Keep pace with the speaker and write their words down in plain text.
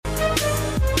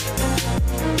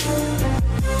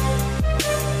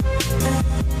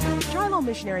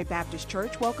Missionary Baptist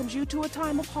Church welcomes you to a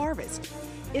time of harvest.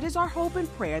 It is our hope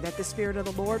and prayer that the Spirit of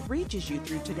the Lord reaches you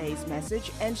through today's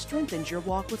message and strengthens your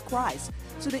walk with Christ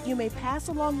so that you may pass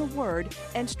along the word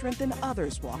and strengthen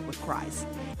others' walk with Christ.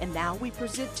 And now we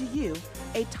present to you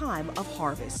a time of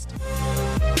harvest.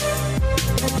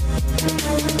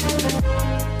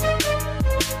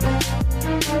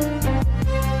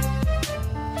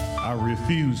 I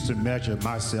refuse to measure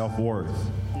my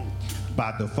self-worth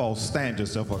by the false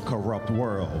standards of a corrupt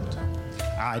world.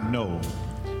 I know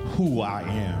who I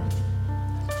am.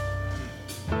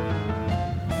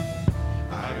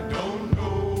 I don't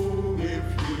know if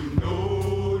you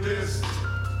noticed,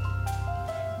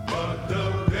 but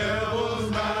the devil's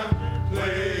not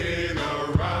playing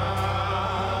around.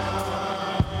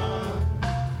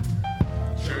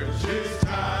 Church, it's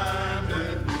time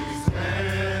that we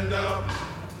stand up,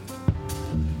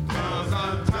 'cause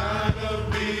I'm tired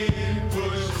of being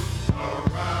pushed around.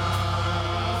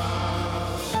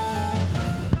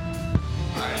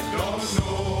 I don't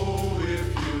know if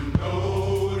you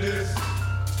noticed,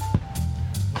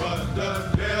 but the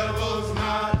devil's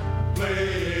not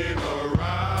playing around.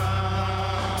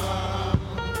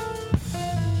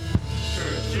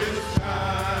 Church, it's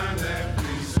time that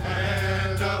we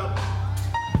stand up,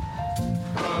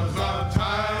 'cause I'm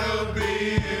tired of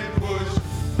being pushed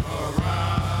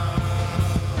around.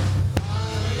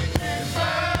 Taking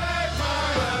back my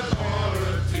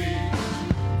authority.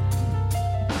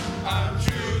 I'm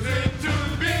choosing to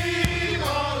be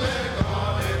all that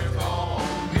God has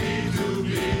called me to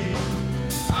be.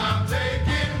 I'm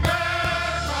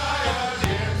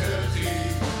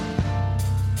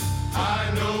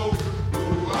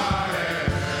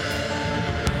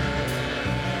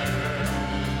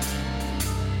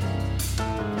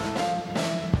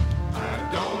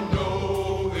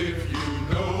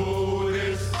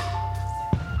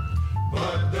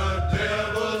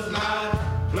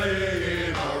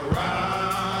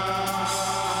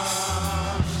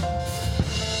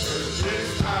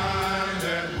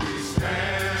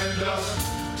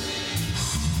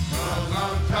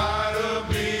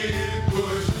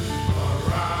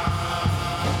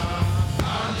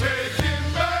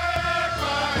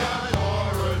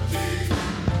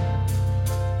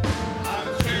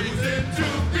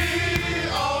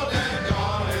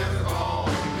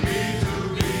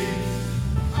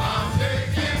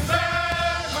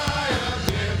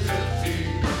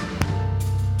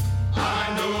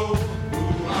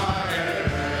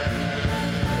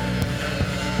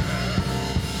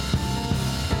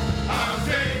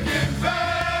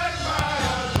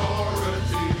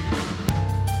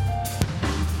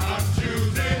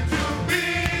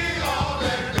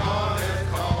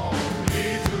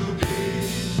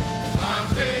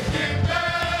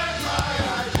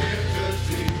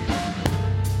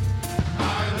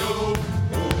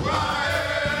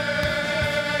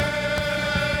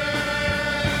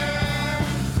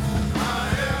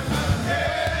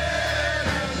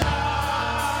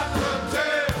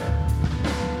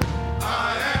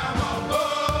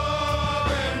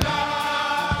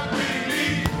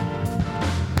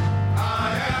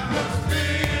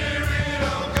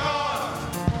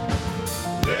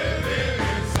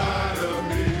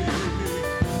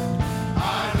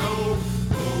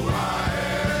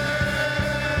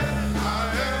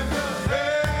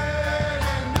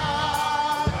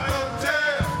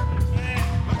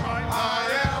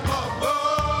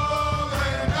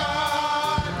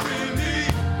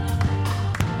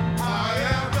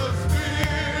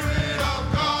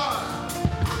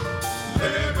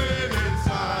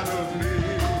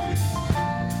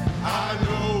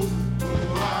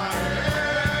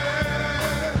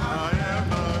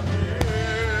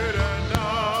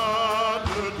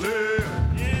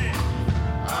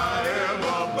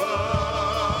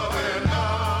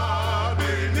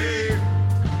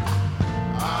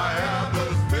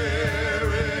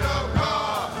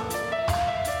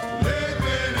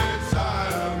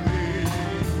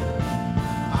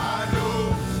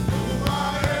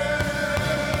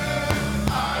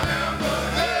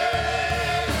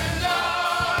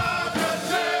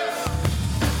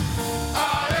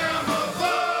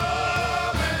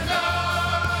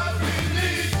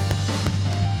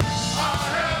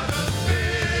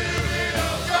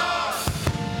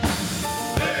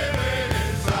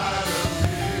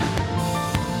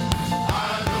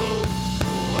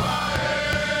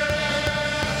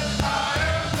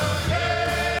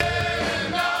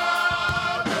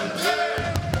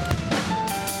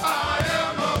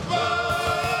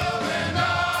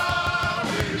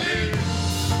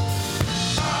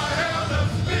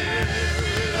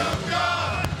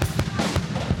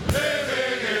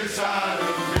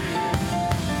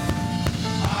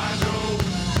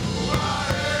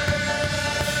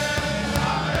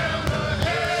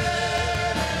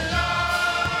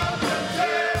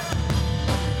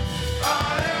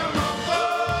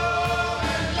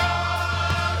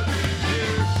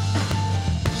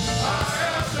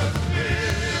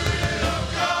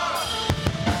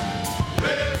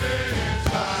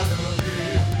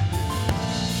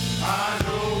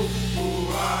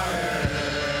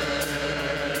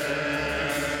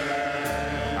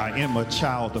am a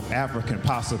child of African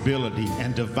possibility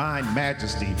and divine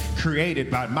majesty,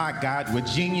 created by my God with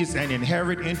genius and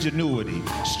inherent ingenuity,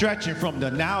 stretching from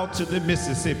the Nile to the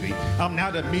Mississippi. I'm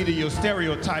not a medial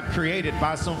stereotype created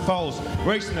by some false,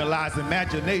 racialized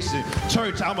imagination.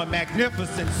 Church, I'm a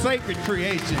magnificent, sacred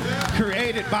creation,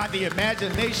 created by the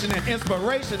imagination and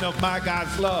inspiration of my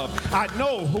God's love. I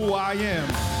know who I am.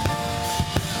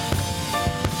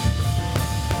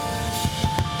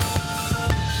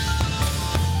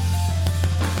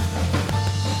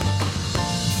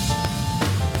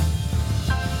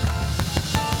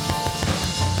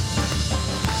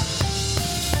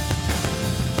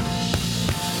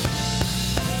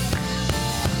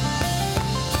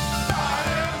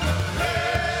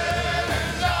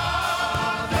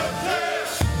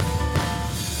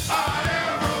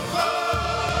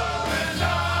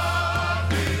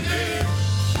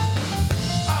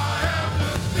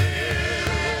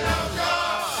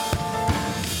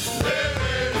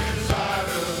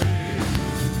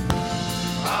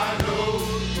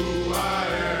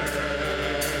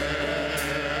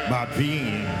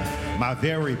 My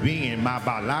very being, my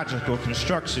biological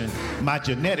construction, my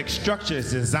genetic structure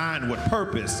is designed with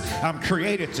purpose. I'm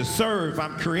created to serve.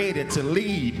 I'm created to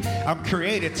lead. I'm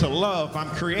created to love. I'm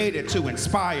created to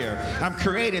inspire. I'm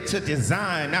created to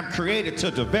design. I'm created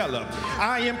to develop.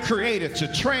 I am created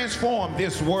to transform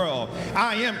this world.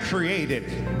 I am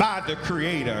created by the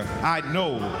Creator. I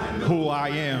know who I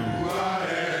am.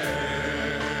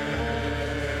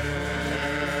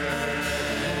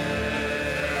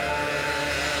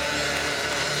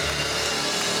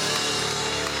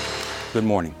 Good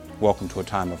morning. Welcome to a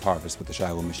time of harvest with the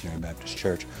Shiloh Missionary Baptist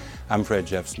Church. I'm Fred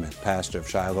Jeff Smith, pastor of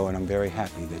Shiloh, and I'm very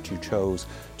happy that you chose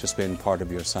to spend part of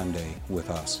your Sunday with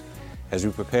us. As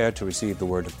we prepare to receive the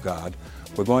Word of God,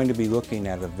 we're going to be looking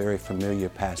at a very familiar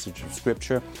passage of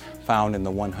Scripture found in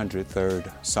the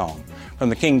 103rd Psalm. From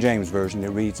the King James Version, it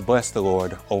reads, "Bless the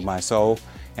Lord, O my soul,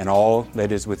 and all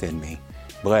that is within me.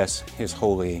 Bless His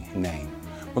holy name."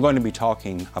 We're going to be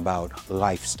talking about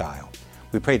lifestyle.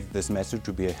 We pray that this message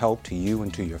will be a help to you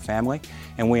and to your family,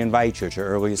 and we invite you at your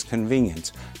earliest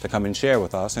convenience to come and share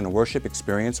with us in a worship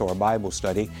experience or a Bible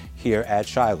study here at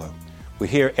Shiloh. We're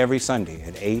here every Sunday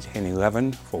at 8 and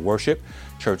 11 for worship.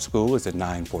 Church school is at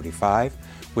 9:45.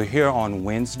 We're here on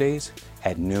Wednesdays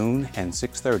at noon and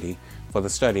 6:30 for the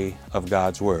study of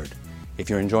God's Word. If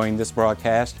you're enjoying this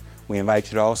broadcast, we invite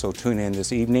you to also tune in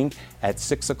this evening at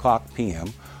 6 o'clock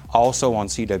p.m., also on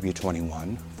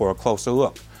CW21, for a closer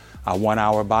look. Our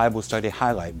 1-hour Bible study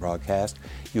highlight broadcast.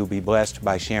 You'll be blessed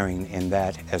by sharing in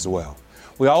that as well.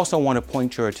 We also want to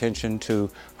point your attention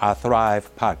to our Thrive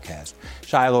podcast.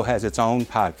 Shiloh has its own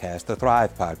podcast, the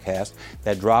Thrive podcast,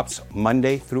 that drops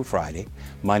Monday through Friday.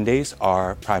 Mondays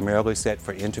are primarily set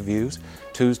for interviews.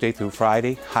 Tuesday through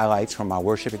Friday, highlights from our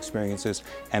worship experiences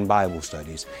and Bible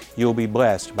studies. You'll be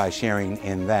blessed by sharing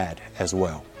in that as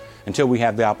well. Until we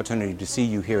have the opportunity to see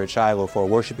you here at Shiloh for a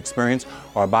worship experience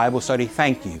or a Bible study,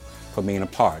 thank you for being a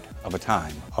part of a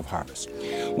time of harvest.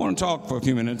 I want to talk for a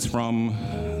few minutes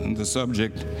from the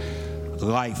subject,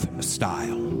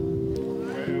 lifestyle.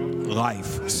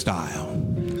 Lifestyle.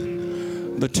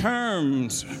 The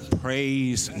terms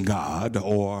praise God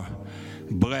or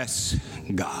bless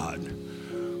God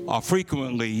are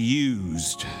frequently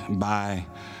used by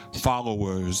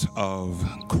followers of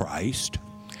Christ.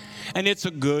 And it's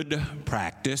a good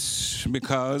practice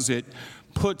because it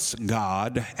puts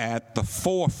God at the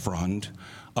forefront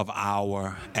of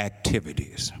our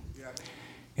activities.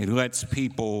 It lets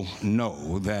people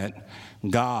know that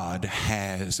God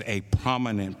has a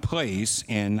prominent place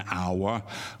in our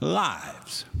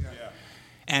lives.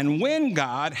 And when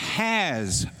God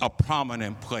has a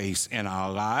prominent place in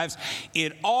our lives,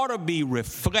 it ought to be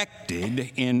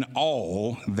reflected in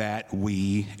all that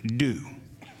we do.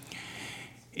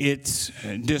 It's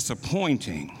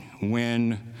disappointing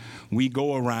when we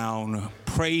go around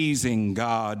praising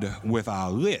God with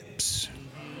our lips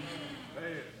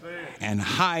and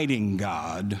hiding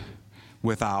God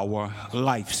with our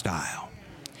lifestyle.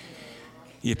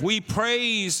 If we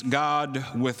praise God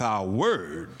with our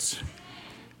words,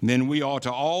 then we ought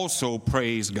to also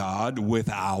praise God with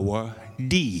our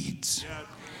deeds.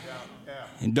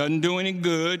 It doesn't do any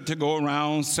good to go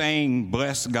around saying,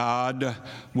 bless God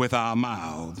with our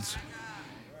mouths,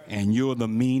 and you're the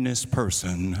meanest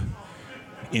person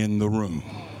in the room.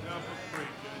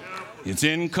 It's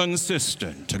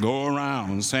inconsistent to go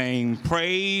around saying,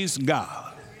 praise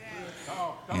God,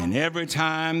 and every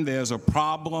time there's a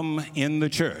problem in the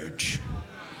church,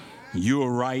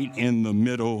 you're right in the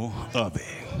middle of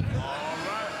it.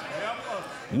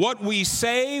 What we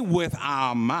say with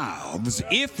our mouths,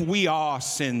 if we are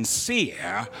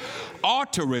sincere,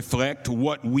 ought to reflect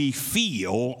what we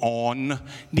feel on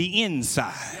the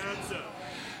inside.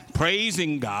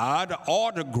 Praising God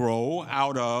ought to grow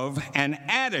out of an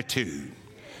attitude,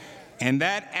 and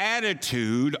that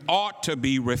attitude ought to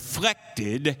be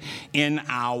reflected in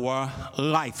our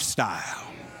lifestyle.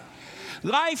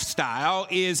 Lifestyle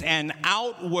is an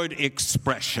outward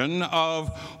expression of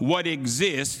what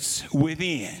exists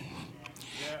within.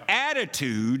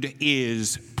 Attitude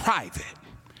is private,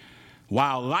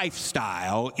 while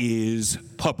lifestyle is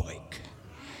public.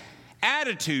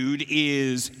 Attitude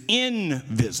is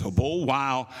invisible,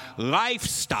 while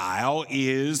lifestyle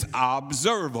is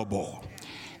observable.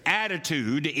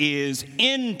 Attitude is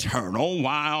internal,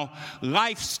 while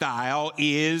lifestyle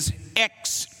is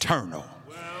external.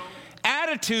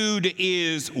 Attitude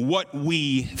is what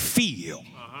we feel,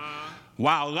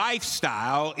 while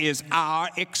lifestyle is our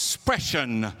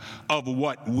expression of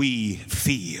what we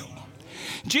feel.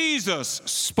 Jesus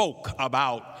spoke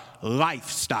about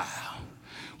lifestyle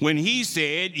when he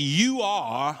said, "You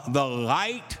are the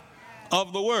light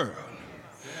of the world."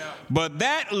 But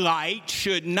that light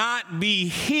should not be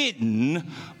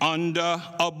hidden under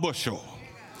a bushel.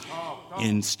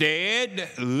 Instead,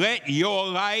 let your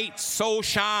light so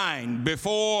shine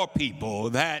before people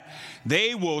that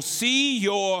they will see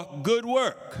your good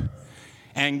work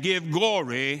and give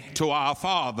glory to our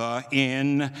Father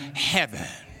in heaven.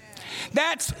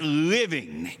 That's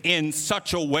living in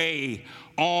such a way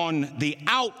on the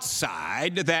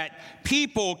outside that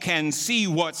people can see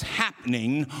what's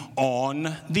happening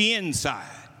on the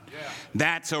inside.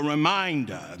 That's a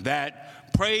reminder that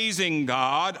praising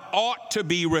God ought to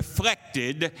be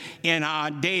reflected in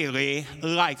our daily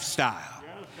lifestyle.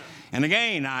 And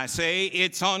again, I say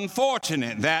it's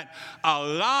unfortunate that a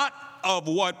lot of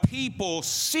what people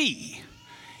see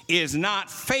is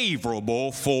not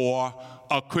favorable for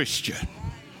a Christian.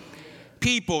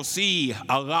 People see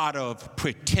a lot of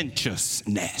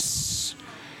pretentiousness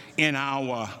in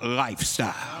our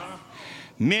lifestyle.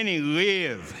 Many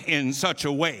live in such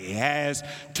a way as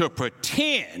to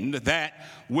pretend that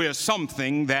we're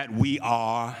something that we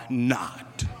are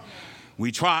not.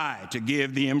 We try to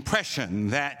give the impression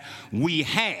that we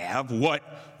have what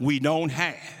we don't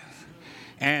have,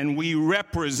 and we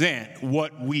represent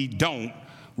what we don't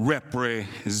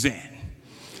represent.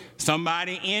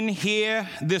 Somebody in here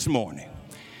this morning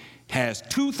has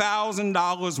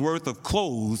 $2,000 worth of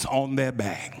clothes on their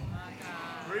back,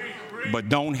 but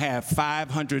don't have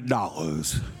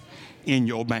 $500 in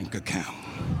your bank account.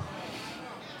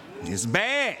 It's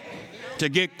bad to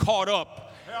get caught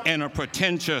up in a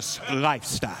pretentious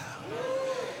lifestyle.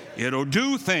 It'll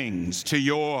do things to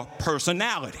your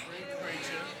personality.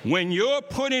 When you're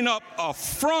putting up a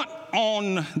front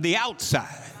on the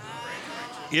outside,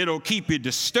 it'll keep you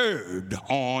disturbed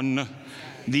on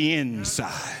the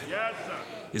inside.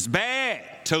 It's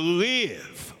bad to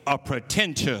live a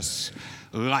pretentious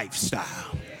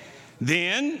lifestyle.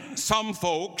 Then some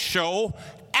folks show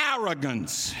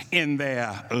arrogance in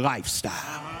their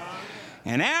lifestyle.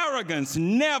 And arrogance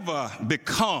never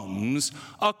becomes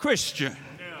a Christian.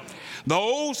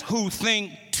 Those who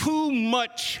think too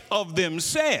much of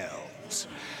themselves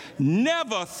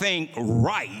never think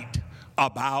right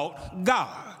about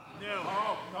God.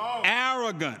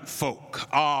 Arrogant folk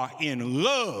are in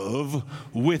love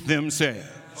with themselves.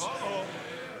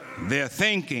 Their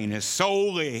thinking is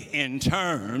solely in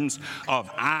terms of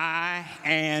I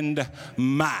and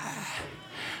my.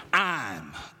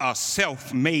 I'm a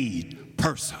self-made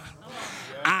person.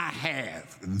 I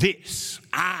have this.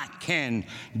 I can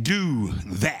do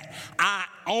that. I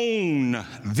own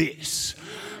this.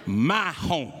 My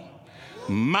home,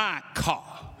 my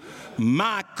car,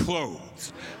 my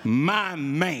clothes, my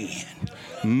man,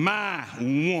 my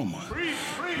woman.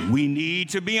 We need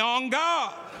to be on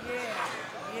guard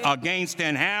against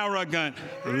an arrogant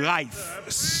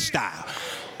lifestyle.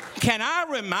 Can I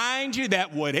remind you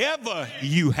that whatever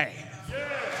you have,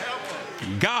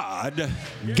 God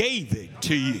gave it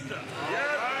to you.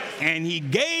 And he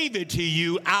gave it to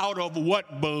you out of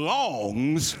what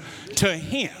belongs to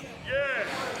him.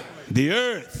 The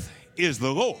earth is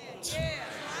the Lord's,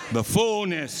 the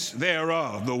fullness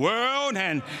thereof, the world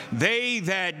and they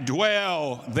that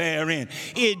dwell therein.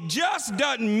 It just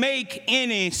doesn't make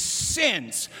any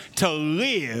sense to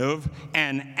live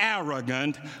an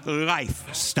arrogant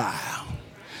lifestyle.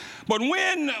 But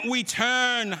when we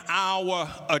turn our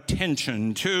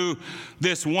attention to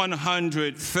this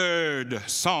 103rd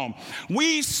Psalm,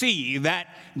 we see that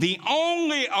the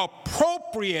only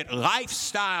appropriate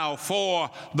lifestyle for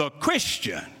the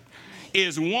Christian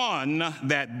is one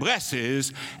that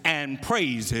blesses and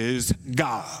praises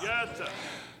God. Yes, sir.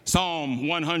 Psalm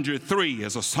 103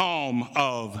 is a psalm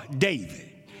of David.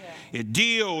 It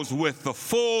deals with the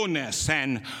fullness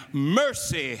and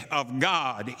mercy of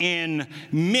God in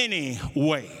many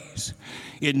ways.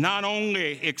 It not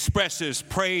only expresses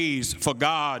praise for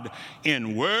God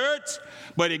in words,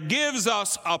 but it gives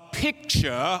us a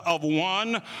picture of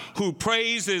one who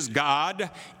praises God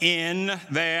in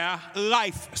their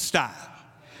lifestyle.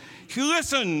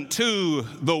 Listen to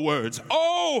the words,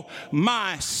 "Oh,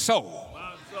 my soul,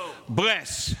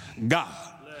 bless God.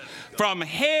 From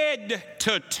head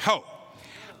to toe,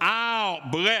 I'll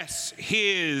bless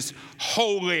his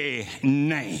holy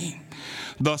name."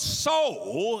 The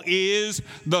soul is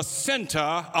the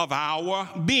center of our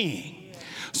being.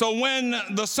 So when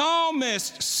the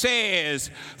psalmist says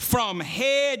from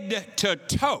head to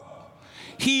toe,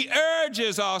 he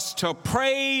urges us to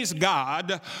praise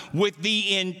God with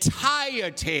the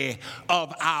entirety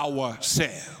of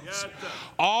ourselves.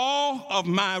 All of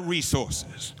my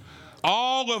resources,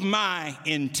 all of my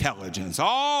intelligence,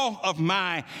 all of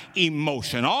my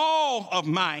emotion, all of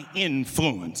my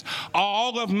influence,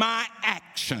 all of my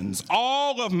actions,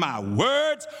 all of my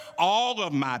words, all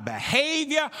of my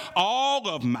behavior, all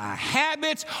of my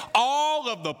habits, all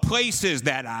of the places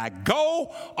that I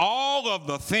go, all of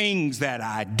the things that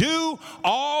I do,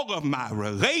 all of my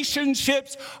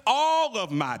relationships, all of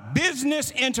my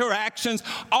business interactions,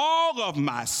 all of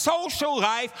my social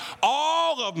life,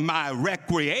 all of my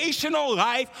recreational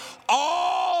life,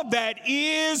 all that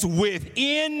is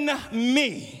within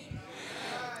me,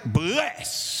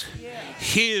 bless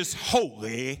his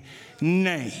holy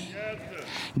name.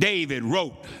 David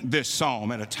wrote this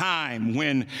psalm at a time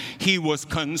when he was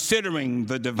considering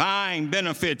the divine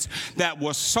benefits that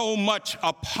were so much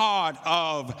a part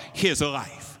of his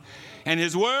life. And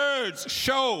his words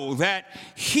show that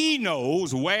he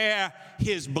knows where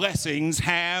his blessings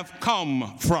have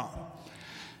come from.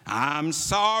 I'm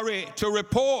sorry to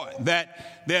report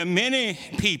that there are many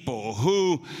people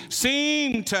who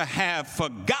seem to have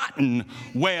forgotten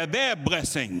where their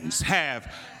blessings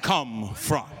have come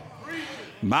from.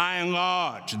 By and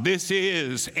large, this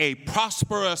is a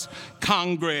prosperous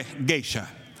congregation.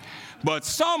 But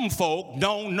some folk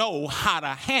don't know how to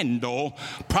handle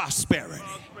prosperity.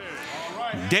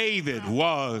 David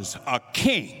was a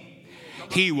king.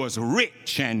 He was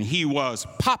rich and he was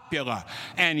popular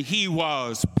and he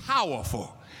was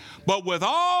powerful. But with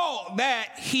all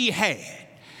that he had,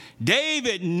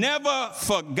 David never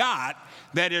forgot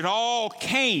that it all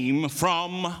came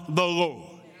from the Lord.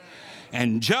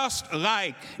 And just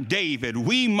like David,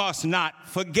 we must not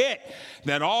forget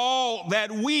that all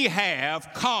that we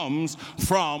have comes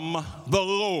from the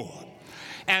Lord.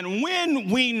 And when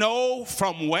we know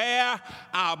from where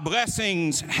our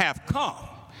blessings have come,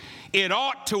 it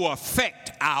ought to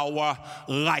affect our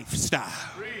lifestyle.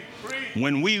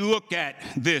 When we look at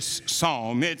this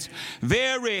psalm, it's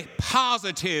very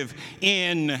positive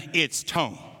in its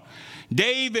tone.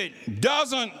 David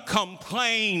doesn't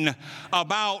complain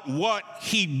about what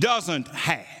he doesn't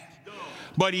have,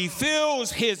 but he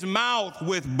fills his mouth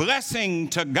with blessing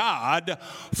to God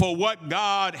for what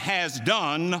God has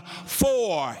done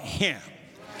for him.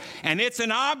 And it's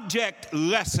an object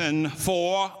lesson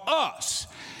for us.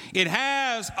 It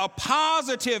has a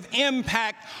positive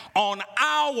impact on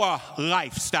our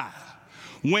lifestyle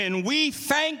when we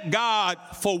thank God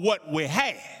for what we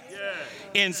have,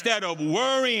 instead of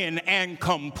worrying and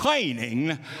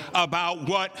complaining about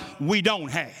what we don't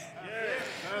have.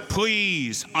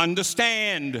 Please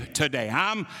understand today,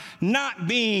 I'm not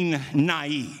being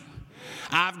naive.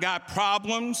 I've got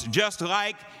problems just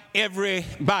like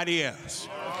everybody else.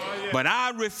 But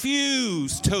I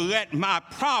refuse to let my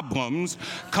problems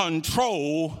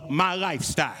control my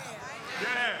lifestyle.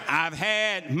 I've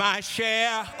had my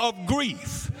share of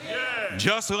grief,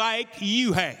 just like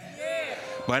you have.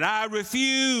 But I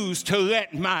refuse to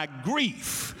let my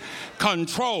grief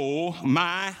control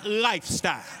my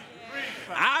lifestyle.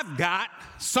 I've got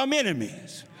some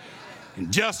enemies,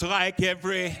 just like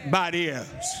everybody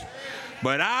else.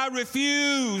 But I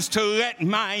refuse to let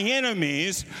my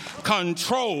enemies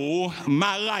control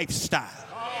my lifestyle.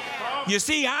 You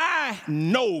see, I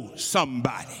know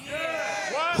somebody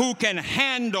who can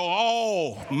handle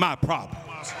all my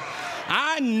problems.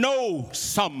 I know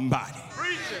somebody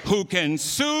who can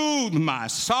soothe my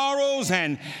sorrows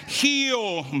and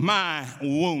heal my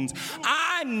wounds.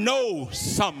 I know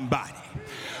somebody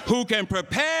who can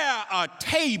prepare a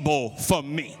table for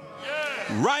me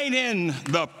right in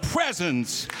the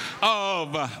presence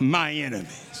of my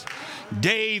enemies.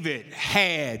 David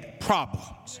had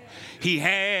problems. He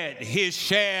had his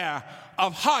share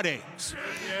of heartaches.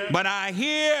 But I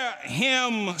hear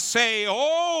him say,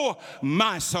 oh,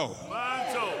 my soul,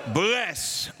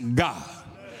 bless God.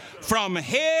 From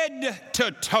head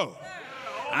to toe,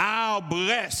 I'll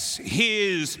bless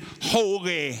his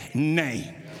holy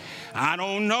name. I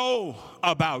don't know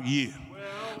about you,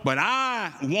 but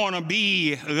I want to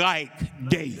be like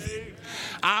David.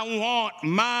 I want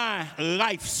my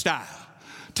lifestyle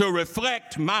to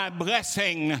reflect my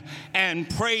blessing and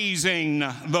praising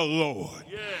the Lord.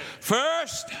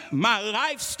 First, my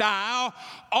lifestyle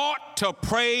ought to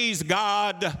praise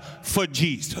God for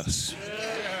Jesus.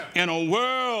 In a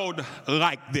world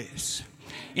like this,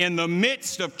 in the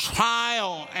midst of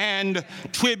trial and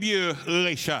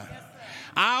tribulation,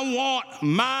 I want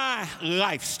my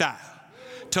lifestyle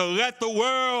to let the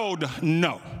world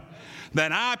know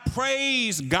that I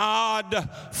praise God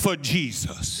for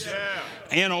Jesus.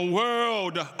 In a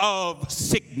world of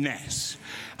sickness,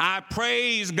 I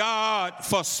praise God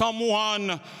for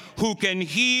someone who can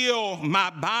heal my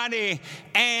body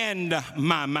and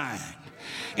my mind.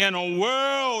 In a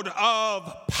world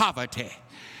of poverty,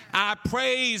 I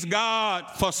praise God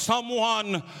for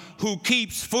someone who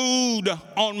keeps food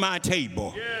on my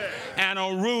table and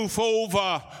a roof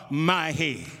over my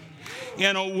head.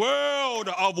 In a world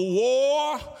of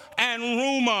war and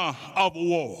rumor of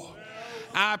war,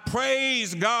 I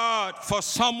praise God for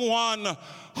someone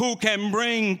who can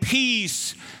bring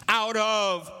peace out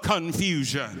of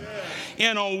confusion.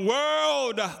 In a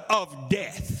world of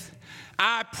death,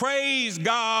 I praise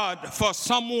God for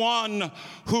someone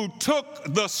who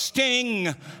took the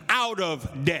sting out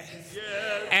of death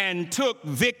and took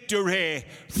victory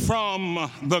from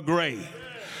the grave.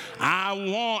 I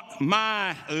want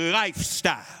my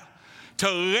lifestyle to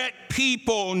let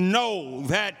people know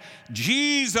that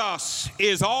Jesus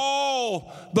is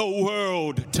all the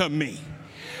world to me.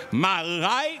 My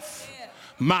life,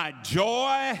 my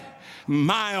joy,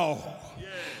 my all.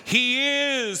 He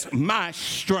is my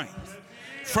strength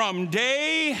from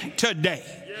day to day.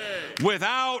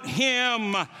 Without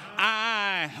him,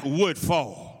 I would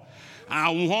fall. I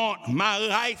want my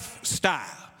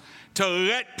lifestyle to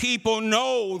let people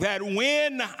know that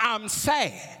when I'm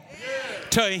sad,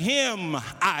 to him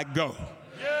I go.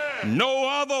 No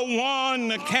other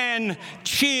one can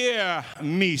cheer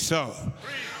me so.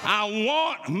 I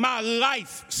want my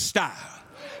lifestyle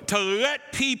to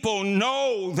let people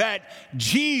know that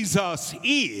Jesus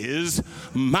is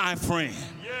my friend.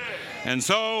 And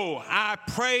so I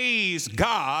praise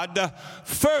God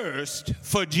first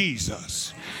for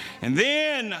Jesus. And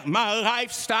then my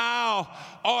lifestyle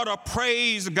ought to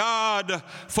praise God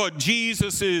for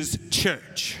Jesus'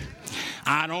 church.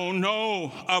 I don't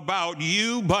know about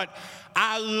you, but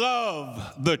I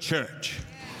love the church.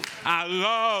 I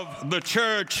love the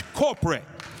church corporate,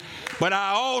 but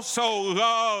I also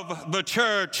love the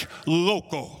church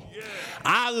local.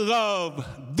 I love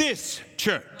this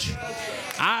church.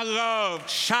 I love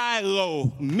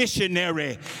Shiloh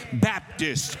Missionary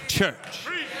Baptist Church.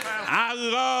 I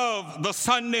love the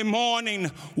Sunday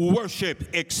morning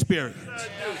worship experience.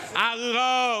 I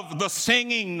love the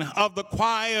singing of the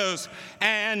choirs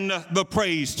and the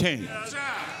praise teams.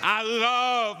 I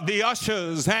love the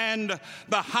ushers and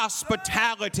the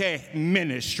hospitality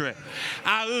ministry.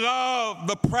 I love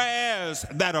the prayers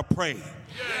that are prayed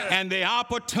and the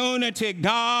opportunity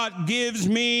God gives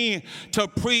me to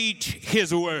preach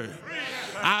his word.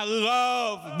 I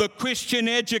love the Christian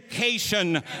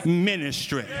education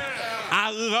ministry.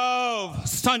 I love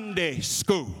Sunday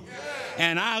school.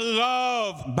 And I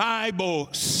love Bible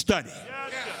study.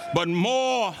 But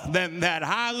more than that,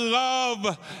 I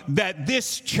love that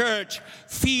this church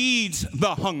feeds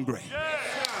the hungry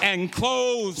and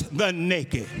clothes the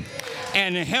naked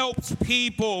and helps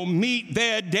people meet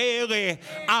their daily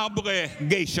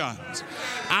obligations.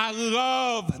 I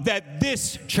love that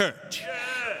this church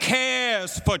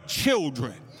cares for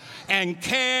children and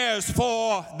cares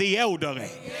for the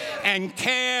elderly and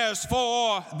cares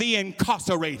for the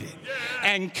incarcerated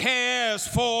and cares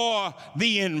for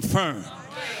the infirm.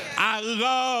 I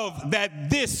love that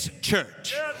this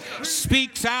church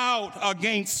speaks out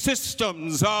against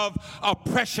systems of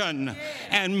oppression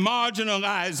and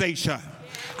marginalization.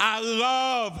 I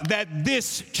love that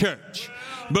this church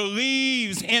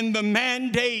believes in the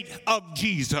mandate of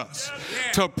Jesus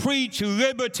to preach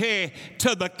liberty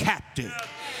to the captive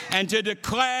and to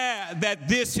declare that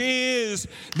this is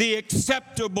the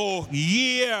acceptable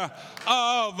year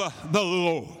of the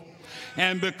Lord.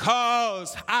 And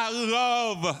because I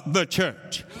love the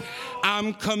church,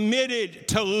 I'm committed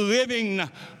to living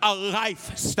a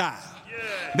lifestyle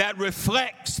that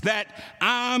reflects that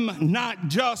I'm not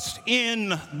just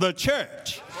in the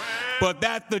church, but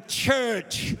that the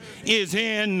church is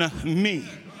in me.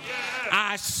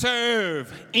 I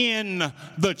serve in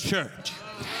the church.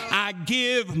 I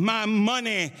give my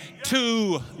money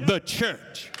to the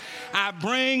church. I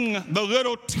bring the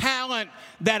little talent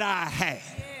that I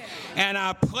have, and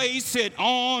I place it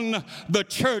on the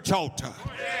church altar.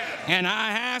 And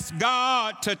I ask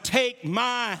God to take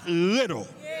my little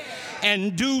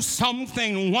and do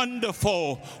something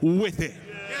wonderful with it.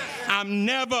 I'm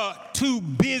never too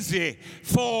busy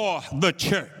for the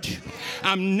church.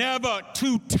 I'm never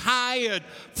too tired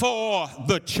for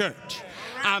the church.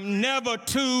 I'm never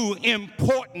too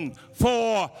important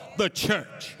for the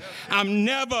church. I'm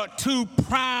never too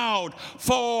proud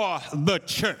for the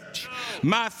church.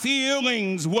 My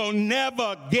feelings will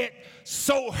never get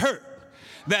so hurt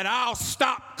that I'll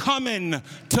stop coming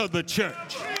to the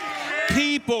church.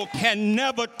 People can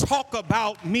never talk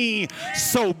about me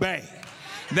so bad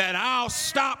that I'll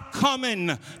stop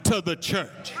coming to the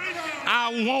church.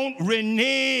 I won't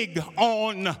renege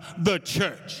on the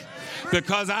church,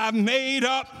 because I've made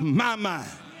up my mind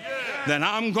that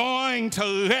I'm going to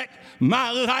let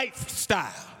my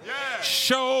lifestyle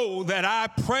show that I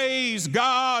praise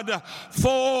God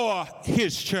for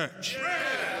his church.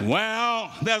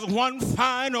 Well, there's one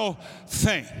final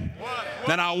thing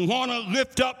that I want to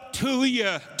lift up to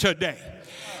you today,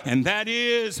 and that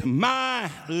is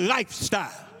my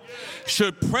lifestyle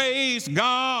should praise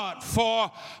God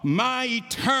for my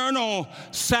eternal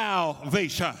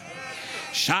salvation.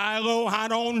 Shiloh, I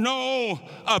don't know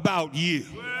about you,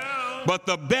 but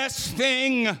the best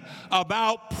thing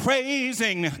about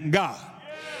praising God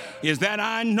is that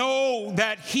I know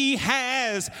that he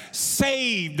has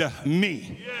saved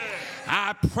me.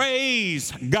 I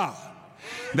praise God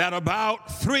that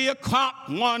about 3 o'clock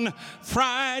one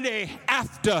Friday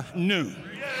afternoon,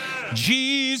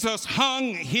 Jesus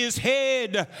hung his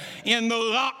head in the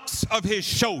locks of his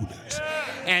shoulders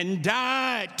and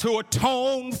died to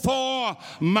atone for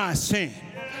my sin.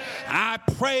 I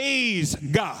praise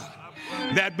God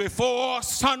that before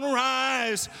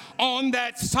sunrise on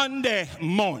that Sunday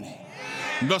morning,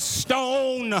 the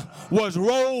stone was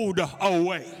rolled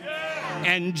away,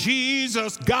 and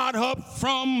Jesus got up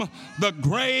from the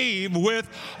grave with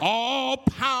all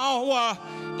power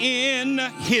in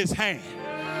his hand.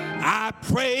 I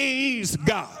praise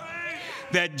God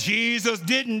that Jesus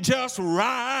didn't just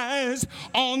rise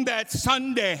on that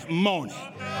Sunday morning,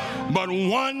 but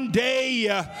one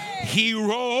day he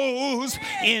rose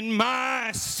in my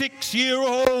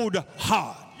 6-year-old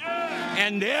heart.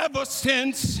 And ever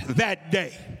since that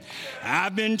day,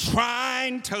 I've been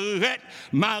trying to let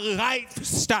my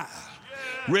lifestyle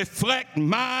reflect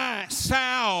my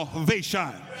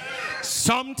salvation.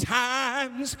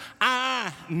 Sometimes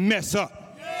I mess up.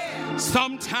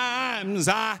 Sometimes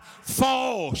I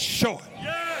fall short.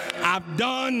 I've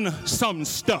done some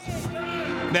stuff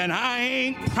that I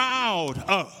ain't proud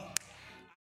of.